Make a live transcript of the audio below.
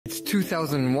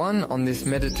2001, on this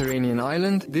Mediterranean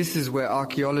island, this is where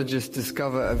archaeologists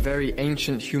discover a very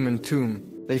ancient human tomb.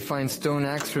 They find stone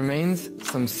axe remains,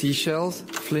 some seashells,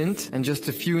 flint, and just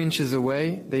a few inches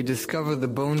away, they discover the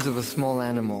bones of a small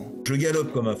animal. Je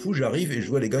galope comme un fou, j'arrive et je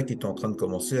vois les gars qui étaient en train de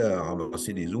commencer à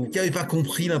ramasser des os, qui n'avaient pas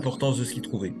compris l'importance de ce qu'ils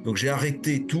trouvaient. Donc j'ai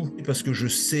arrêté tout parce que je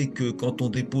sais que quand on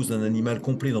dépose un animal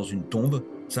complet dans une tombe,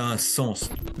 ça a un sens.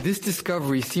 This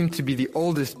discovery seemed to be the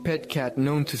oldest pet cat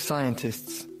known to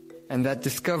scientists. And that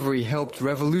discovery helped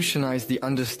revolutionize the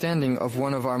understanding of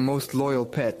one of our most loyal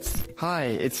pets. Hi,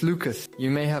 it's Lucas.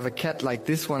 You may have a cat like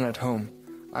this one at home.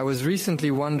 I was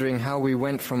recently wondering how we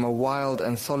went from a wild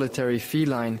and solitary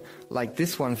feline, like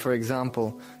this one for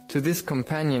example, to this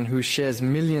companion who shares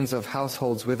millions of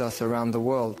households with us around the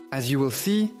world. As you will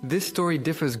see, this story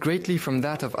differs greatly from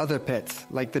that of other pets,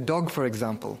 like the dog for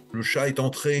example. Le chat est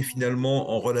entré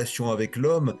finalement en relation avec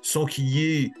l'homme sans qu'il y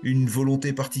ait une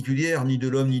volonté particulière ni de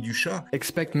l'homme ni du chat.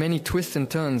 Expect many twists and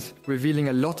turns, revealing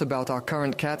a lot about our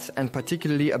current cats and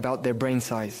particularly about their brain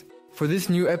size. For this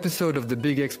new episode of The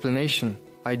Big Explanation,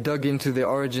 I dug into the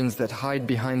origins that hide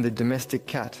behind the domestic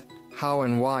cat, how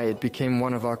and why it became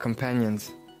one of our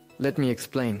companions. Let me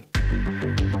explain.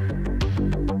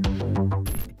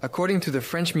 According to the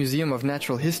French Museum of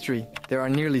Natural History, there are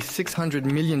nearly 600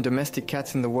 million domestic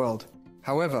cats in the world.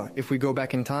 However, if we go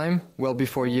back in time, well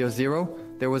before year zero,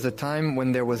 there was a time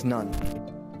when there was none.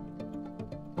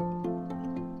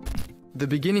 The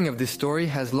beginning of this story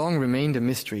has long remained a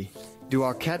mystery. Do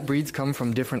our cat breeds come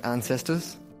from different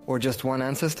ancestors? Or just one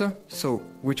ancestor? So,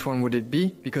 which one would it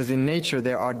be? Because in nature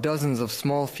there are dozens of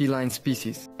small feline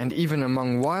species. And even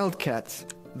among wild cats,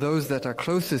 those that are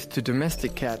closest to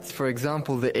domestic cats, for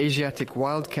example the Asiatic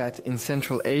wildcat in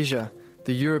Central Asia,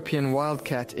 the European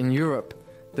wildcat in Europe,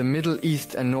 the Middle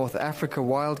East and North Africa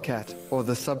wildcat, or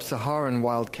the Sub-Saharan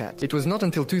wildcat. It was not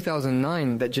until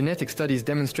 2009 that genetic studies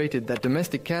demonstrated that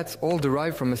domestic cats all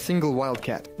derive from a single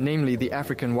wildcat, namely the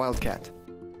African wildcat.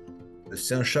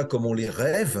 C'est un chat comme on les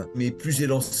rêve, mais plus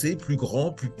élancé, plus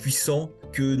grand, plus puissant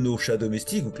que nos chats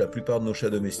domestiques, donc la plupart de nos chats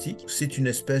domestiques. C'est une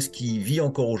espèce qui vit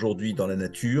encore aujourd'hui dans la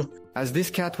nature. As this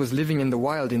cat was living in the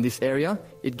wild in this area,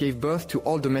 it gave birth to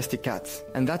all domestic cats.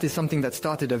 And that is something that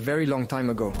started a very long time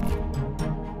ago.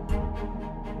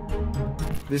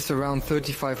 This around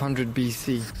 3500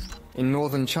 BC. In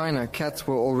northern China, cats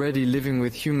were already living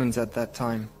with humans at that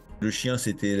time. Le chien,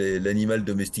 c'était l'animal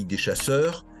domestique des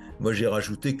chasseurs. Moi, j'ai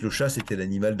rajouté que le chat, c'était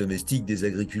l'animal domestique des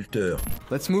agriculteurs.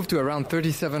 Let's move to around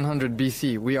 3700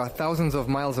 BC. We are thousands of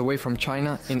miles away from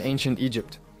China in ancient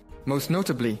Egypt. Most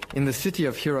notably, in the city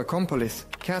of Hierakonpolis,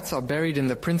 cats are buried in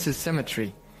the prince's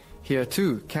cemetery. Here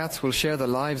too, cats will share the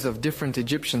lives of different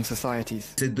Egyptian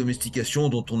societies. Cette domestication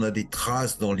dont on a des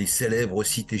traces dans les célèbres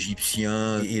sites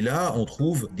égyptiens. Et là, on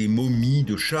trouve des momies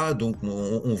de chats. Donc,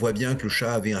 on voit bien que le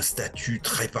chat avait un statut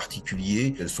très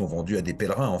particulier. Elles sont vendues à des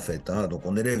pèlerins, en fait. Donc,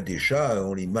 on élève des chats,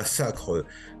 on les massacre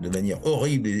de manière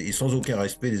horrible et sans aucun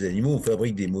respect des animaux. On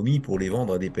fabrique des momies pour les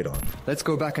vendre à des pèlerins. Let's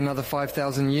go back another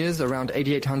 5000 years, around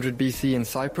 8800 BC in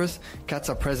Cyprus. Cats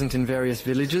are present in various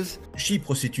villages.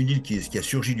 Chypre, c'est une île qui a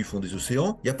surgi du fond des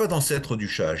océans. Il n'y a pas d'ancêtre du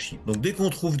chat à Chypre. Donc dès qu'on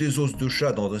trouve des os de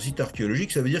chat dans un site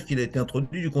archéologique, ça veut dire qu'il a été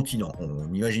introduit du continent.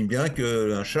 On imagine bien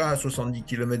qu'un chat à 70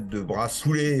 km de bras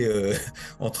foulés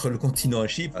entre le continent et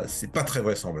Chypre, c'est pas très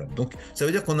vraisemblable. Donc ça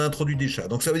veut dire qu'on a introduit des chats.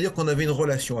 Donc ça veut dire qu'on avait une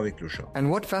relation avec le chat. And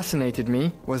what fascinated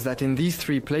me was that in these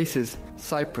three places,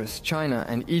 Cyprus, China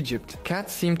and Egypt, cats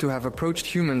seem to have approached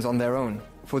humans on their own.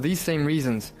 For these same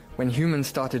reasons, when humans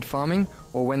started farming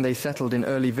or when they settled in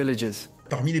early villages.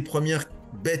 Parmi les premières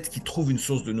bêtes qui trouvent une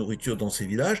source de nourriture dans ces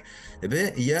villages,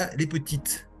 il y a les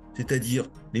petites, c'est-à-dire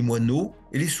les moineaux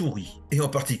et les souris. Et en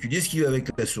particulier, ce qui va avec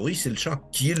la souris, c'est le chat,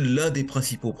 qui est l'un des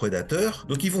principaux prédateurs.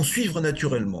 Donc ils vont suivre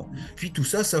naturellement. Puis tout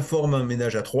ça, ça forme un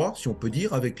ménage à trois, si on peut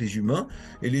dire, avec les humains.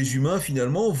 Et les humains,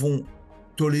 finalement, vont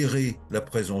tolérer la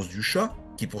présence du chat,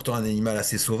 qui est pourtant un animal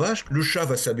assez sauvage. Le chat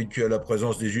va s'habituer à la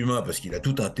présence des humains parce qu'il a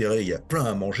tout intérêt, il y a plein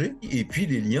à manger, et puis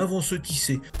les liens vont se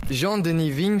tisser.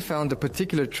 Jean-Denis Vigne found a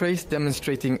particular trace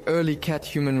demonstrating early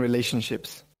cat-human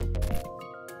relationships.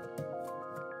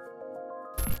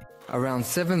 Around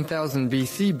 7000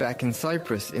 BC back in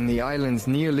Cyprus in the island's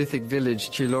Neolithic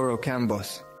village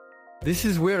Chiloro-Kambos. This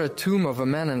is where a tomb of a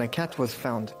man and a cat was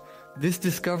found. This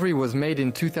discovery was made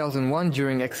in 2001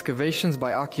 during excavations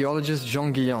by archaeologist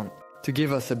Jean-Denis. To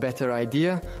give us a better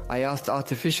idea, I asked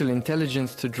artificial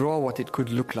intelligence to draw what it could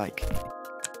look like.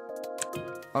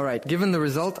 Alright, given the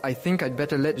result, I think I'd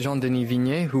better let Jean-Denis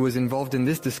Vigne, who was involved in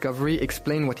this discovery,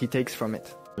 explain what he takes from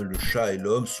it. Le chat et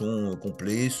l'homme sont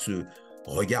complets,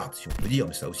 regardent, si on peut dire,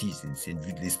 mais ça aussi c'est une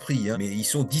vue de l'esprit, hein, mais ils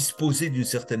sont disposés d'une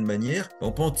certaine manière.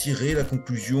 On peut en tirer la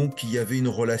conclusion qu'il y avait une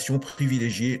relation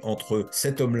privilégiée entre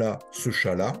cet homme-là, ce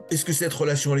chat-là. Est-ce que cette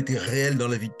relation elle était réelle dans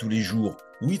la vie de tous les jours ?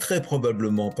 Oui, très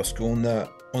probablement, parce qu'on a,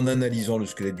 en analysant le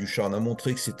squelette du chat, on a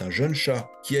montré que c'est un jeune chat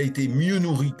qui a été mieux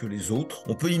nourri que les autres.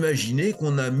 On peut imaginer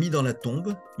qu'on a mis dans la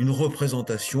tombe une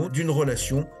représentation d'une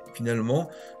relation, finalement,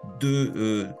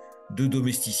 de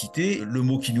domesticité. Le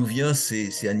mot qui nous vient,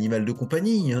 c'est animal de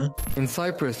compagnie. Hein. In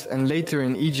Cyprus and later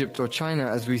in Egypt or China,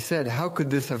 as we said, how could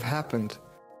this have happened?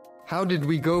 How did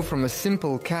we go from a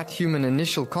simple cat-human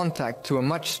initial contact to a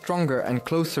much stronger and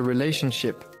closer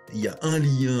relationship? Il y a un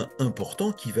lien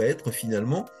important qui va être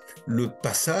finalement le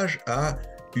passage à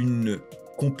une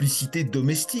complicité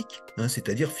domestique, hein,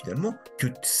 c'est-à-dire finalement que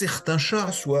certains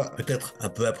chats soient peut-être un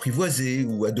peu apprivoisés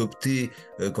ou adoptés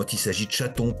quand il s'agit de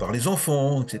chatons par les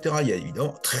enfants, etc. Il y a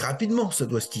évidemment, très rapidement, ça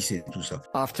doit se tisser tout ça.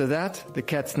 After that, the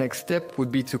cat's next step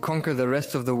would be to conquer the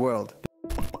rest of the world.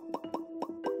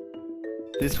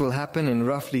 This will happen in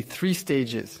roughly 3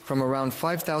 stages. From around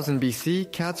 5000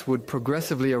 BC, cats would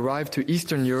progressively arrive to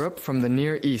Eastern Europe from the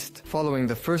Near East, following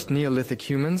the first Neolithic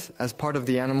humans as part of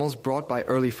the animals brought by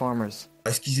early farmers.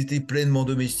 Est-ce qu'ils étaient pleinement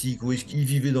domestiques ou est-ce qu'ils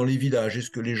vivaient dans les villages? Est-ce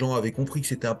que les gens avaient compris que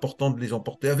c'était important de les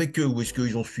emporter avec eux ou est-ce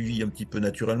qu'ils ont suivi un petit peu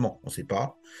naturellement? On ne sait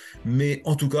pas. Mais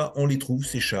en tout cas, on les trouve,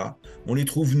 ces chats. On les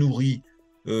trouve nourris,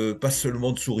 pas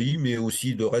seulement de souris, mais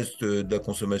aussi de reste de la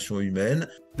consommation humaine.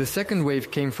 The second wave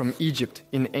came from Egypt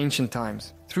in ancient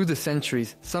times. Through the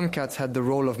centuries, some cats had the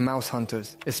role of mouse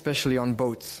hunters, especially on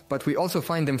boats. But we also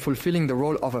find them fulfilling the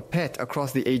role of a pet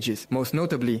across the ages, most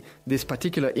notably this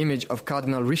particular image of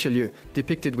Cardinal Richelieu,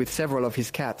 depicted with several of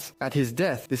his cats. At his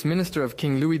death, this minister of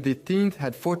King Louis XIII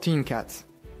had 14 cats.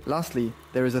 Lastly,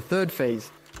 there is a third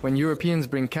phase, when Europeans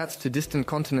bring cats to distant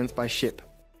continents by ship.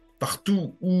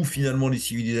 Partout où finalement les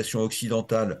civilisations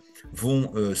occidentales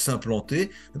vont s'implanter,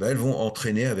 elles vont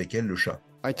entraîner avec elles le chat.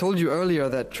 I told you earlier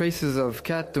that traces of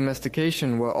cat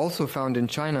domestication were also found in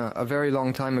China a very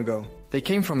long time ago. They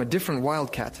came from a different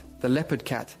wild cat, the leopard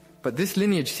cat, but this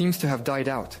lineage seems to have died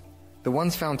out. The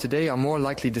ones found today are more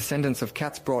likely descendants of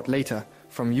cats brought later,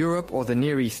 from Europe or the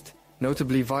Near East,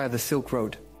 notably via the Silk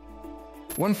Road.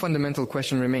 One fundamental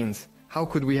question remains. How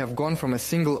could we have gone from a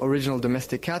single original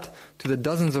domestic cat to the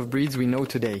dozens of breeds we know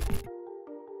today?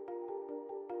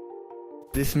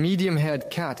 This medium-haired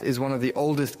cat is one of the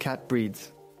oldest cat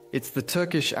breeds. It's the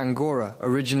Turkish Angora,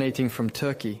 originating from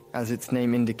Turkey, as its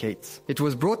name indicates. It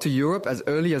was brought to Europe as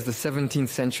early as the 17th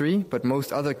century, but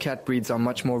most other cat breeds are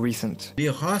much more recent. Les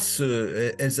races,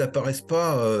 elles apparaissent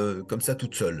pas comme ça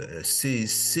toutes seules.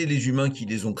 C'est les humains qui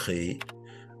les ont créées,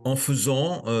 en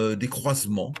faisant des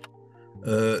croisements.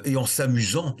 Et en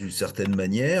s'amusant d'une certaine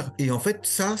manière. Et en fait,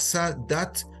 ça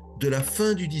date de la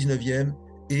fin du 19e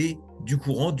et du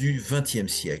courant du 20e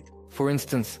siècle. For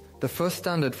instance, the first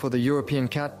standard for the European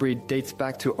cat breed dates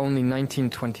back to only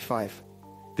 1925.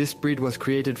 This breed was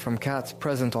created from cats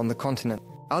present on the continent.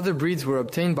 Other breeds were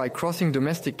obtained by crossing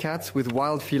domestic cats with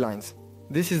wild felines.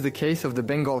 This is the case of the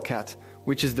Bengal cat,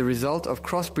 which is the result of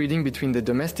crossbreeding between the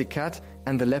domestic cat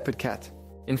and the leopard cat.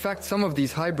 In fact, some of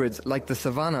these hybrids, like the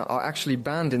savannah, are actually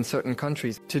banned in certain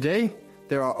countries. Today,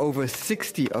 there are over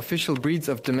 60 official breeds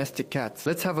of domestic cats.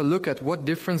 Let's have a look at what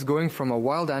difference going from a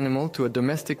wild animal to a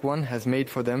domestic one has made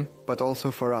for them, but also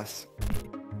for us.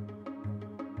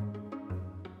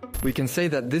 We can say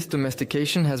that this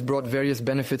domestication has brought various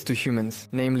benefits to humans,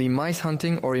 namely mice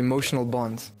hunting or emotional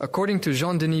bonds. According to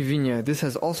Jean-Denis Vigne, this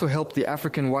has also helped the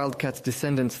African wildcat's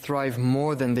descendants thrive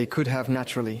more than they could have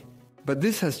naturally. But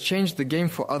this has changed the game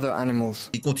for other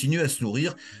animals. Ils continuent à se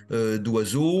nourrir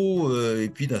d'oiseaux et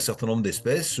puis d'un certain nombre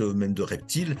d'espèces, même de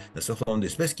reptiles, d'un certain nombre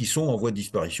d'espèces qui sont en voie de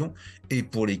disparition et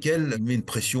pour lesquelles il met une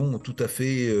pression tout à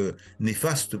fait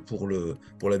néfaste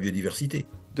pour la biodiversité.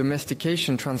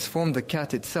 Domestication transformed the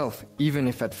cat itself, even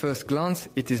if at first glance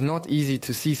it is not easy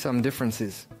to see some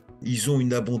differences. Ils ont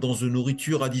une abondance de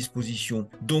nourriture à disposition.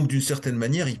 Donc, d'une certaine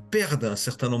manière, ils perdent un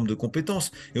certain nombre de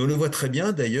compétences. Et on le voit très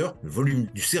bien, d'ailleurs, le volume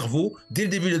du cerveau, dès le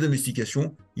début de la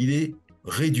domestication, il est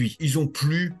réduit. Ils n'ont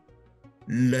plus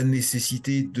la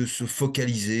nécessité de se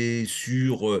focaliser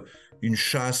sur une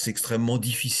chasse extrêmement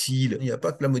difficile. Il n'y a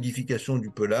pas que la modification du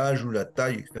pelage ou la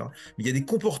taille, etc. Mais il y a des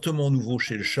comportements nouveaux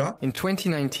chez le chat. In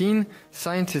 2019,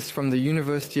 scientists from the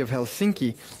University of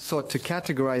Helsinki sought to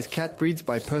categorize cat breeds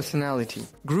by personality.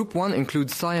 Group 1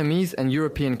 includes Siamese and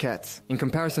European cats. In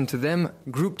comparison to them,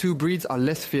 Group 2 breeds are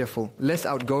less fearful, less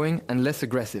outgoing, and less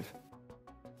aggressive.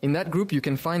 In that group, you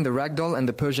can find the Ragdoll and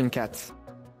the Persian cats.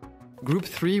 Group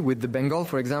 3, with the Bengal,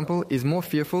 for example, is more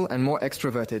fearful and more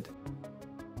extroverted.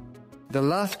 The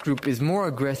last group is more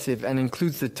aggressive and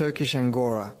includes the Turkish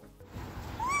Angora.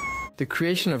 The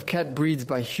creation of cat breeds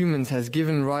by humans has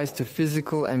given rise to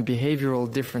physical and behavioral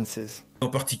differences. En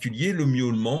particulier le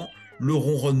miaulement, le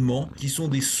ronronnement, qui sont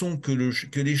des sons que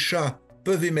les chats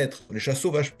peuvent émettre, les chats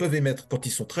sauvages peuvent émettre quand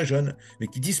ils sont très jeunes, mais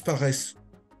qui disparaissent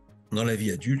dans la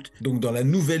vie adulte. Donc dans la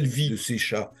nouvelle vie de ces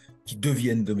chats qui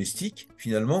deviennent domestiques,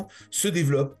 finalement, se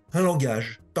développe un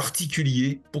langage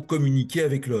particulier pour communiquer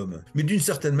avec l'homme. Mais d'une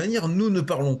certaine manière, nous ne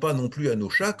parlons pas non plus à nos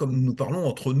chats comme nous parlons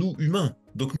entre nous humains.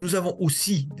 Donc nous avons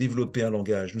aussi développé un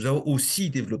langage, nous avons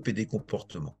aussi développé des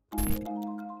comportements.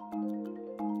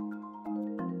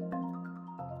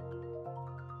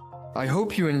 I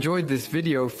hope you enjoyed this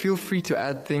video. Feel free to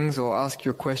add things or ask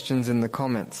your questions in the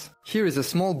comments. Here is a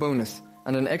small bonus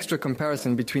and an extra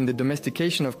comparison between the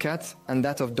domestication of cats and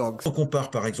that of dogs. On compare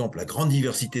par exemple la grande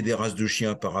diversité des races de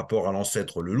chiens par rapport à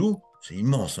l'ancêtre le loup, c'est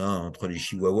immense entre les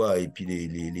chihuahuas et puis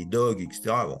les dogs,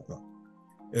 etc.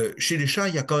 Chez les chats,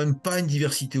 il n'y a quand même pas une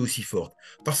diversité aussi forte,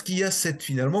 parce qu'il y a cette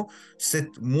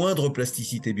moindre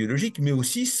plasticité biologique, mais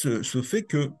aussi ce fait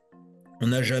qu'on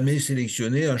n'a jamais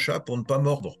sélectionné un chat pour ne pas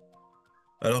mordre.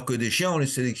 Alors que des chiens, on les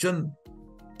sélectionne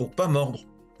pour pas mordre.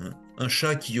 Un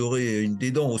chat qui aurait des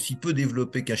dents aussi peu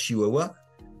développées qu'un chihuahua,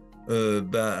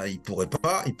 il pourrait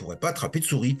pas attraper de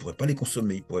souris, il pourrait pas les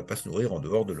consommer, il pourrait pas se nourrir en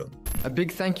dehors de l'homme. A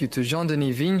big thank you to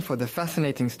Jean-Denis Vigne for the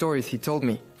fascinating stories he told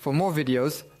me. For more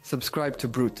videos, subscribe to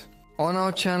Brute. On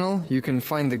our channel, you can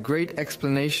find the great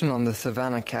explanation on the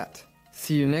savannah cat.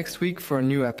 See you next week for a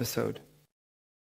new episode.